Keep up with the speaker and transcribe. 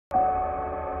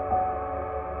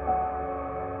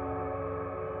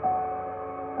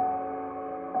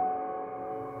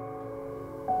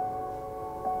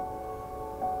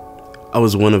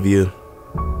was one of you.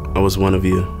 I was one of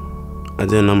you. I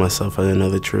didn't know myself, I didn't know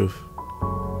the truth.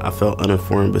 I felt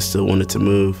uninformed but still wanted to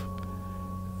move.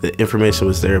 The information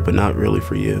was there, but not really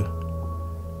for you.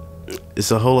 It's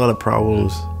a whole lot of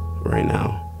problems right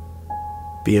now.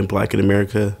 Being black in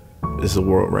America is the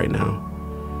world right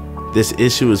now. This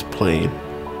issue is plain.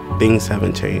 Things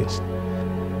haven't changed.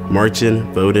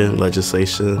 Marching, voting,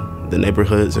 legislation, the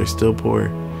neighborhoods are still poor.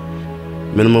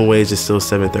 Minimum wage is still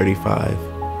 $7.35.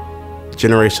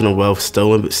 Generational wealth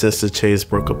stolen since the chains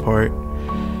broke apart.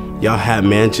 Y'all had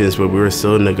mansions where we were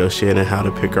still negotiating how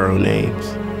to pick our own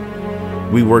names.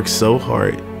 We worked so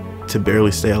hard to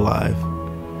barely stay alive.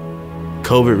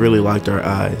 COVID really locked our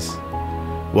eyes.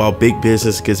 While big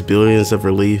business gets billions of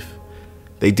relief,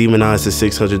 they demonize the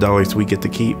 $600 we get to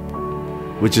keep,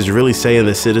 which is really saying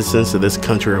the citizens of this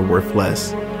country are worth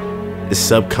less. It's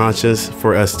subconscious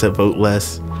for us to vote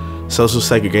less. Social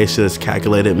segregation is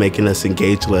calculated, making us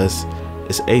engage less.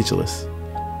 It's ageless.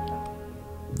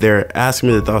 They're asking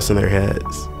me the thoughts in their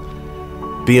heads.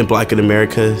 Being black in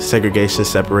America, segregation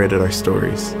separated our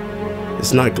stories.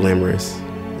 It's not glamorous.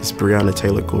 It's Breonna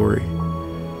Taylor glory.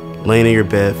 Laying in your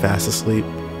bed fast asleep.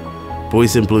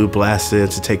 Boys in blue blast in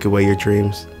to take away your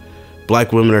dreams.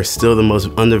 Black women are still the most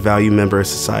undervalued member of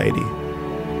society.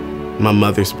 My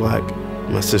mother's black.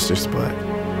 My sister's black.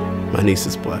 My niece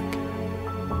is black.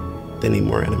 They need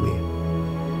more enemy.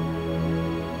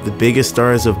 The biggest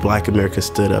stars of black America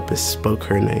stood up and spoke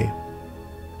her name.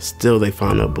 Still they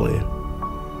found no blame.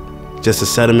 Just a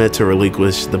sentiment to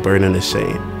relinquish the burden of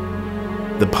shame.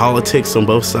 The politics on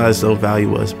both sides don't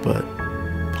value us, but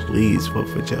please vote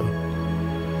for Joe.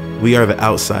 We are the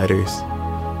outsiders,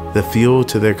 the fuel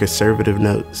to their conservative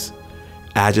notes.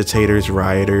 Agitators,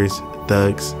 rioters,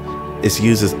 thugs. It's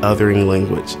used as othering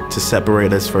language to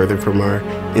separate us further from our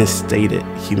instated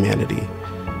humanity.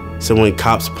 So when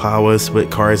cops plow us with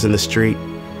cars in the street,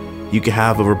 you can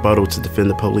have a rebuttal to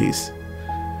defend the police.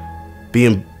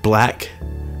 Being black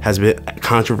has been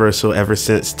controversial ever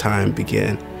since time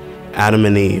began. Adam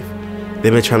and Eve,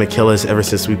 they've been trying to kill us ever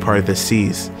since we parted the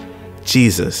seas.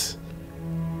 Jesus,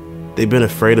 they've been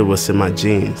afraid of what's in my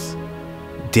genes.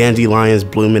 Dandelions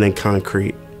blooming in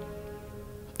concrete.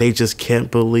 They just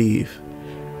can't believe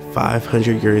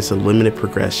 500 years of limited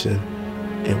progression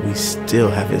and we still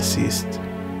haven't ceased.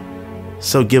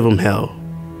 So give them hell.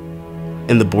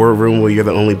 In the boardroom where you're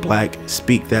the only black,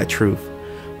 speak that truth.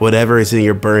 Whatever is in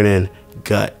your burning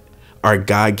gut, our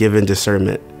God-given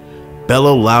discernment.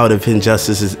 Bellow loud if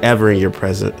injustice is ever in your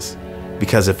presence.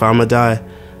 Because if I'ma die,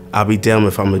 I'll be damned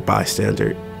if I'm a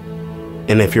bystander.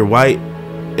 And if you're white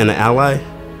and an ally,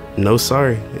 no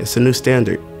sorry, it's a new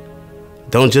standard.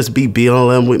 Don't just be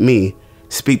BLM with me.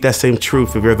 Speak that same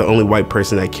truth if you're the only white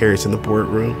person that cares in the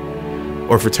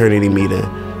boardroom or fraternity meeting,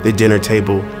 the dinner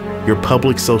table, your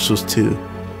public socials too.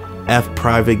 F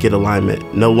private, get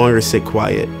alignment. No longer sit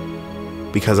quiet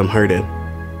because I'm hurting.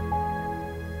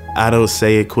 I don't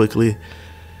say it quickly,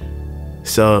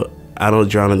 so I don't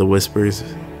drown in the whispers.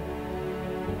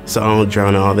 So I don't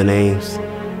drown in all the names,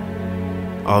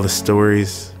 all the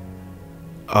stories,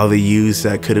 all the yous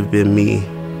that could have been me.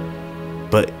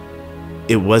 But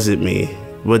it wasn't me.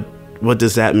 What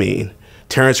does that mean?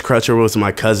 Terrence Crutcher was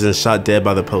my cousin shot dead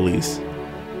by the police.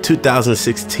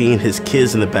 2016, his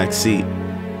kids in the back seat.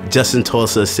 Justin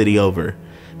Tulsa a city over.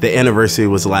 The anniversary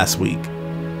was last week.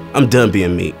 I'm done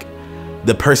being meek.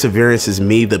 The perseverance is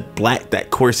me. The black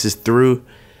that courses through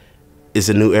is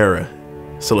a new era.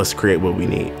 So let's create what we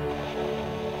need.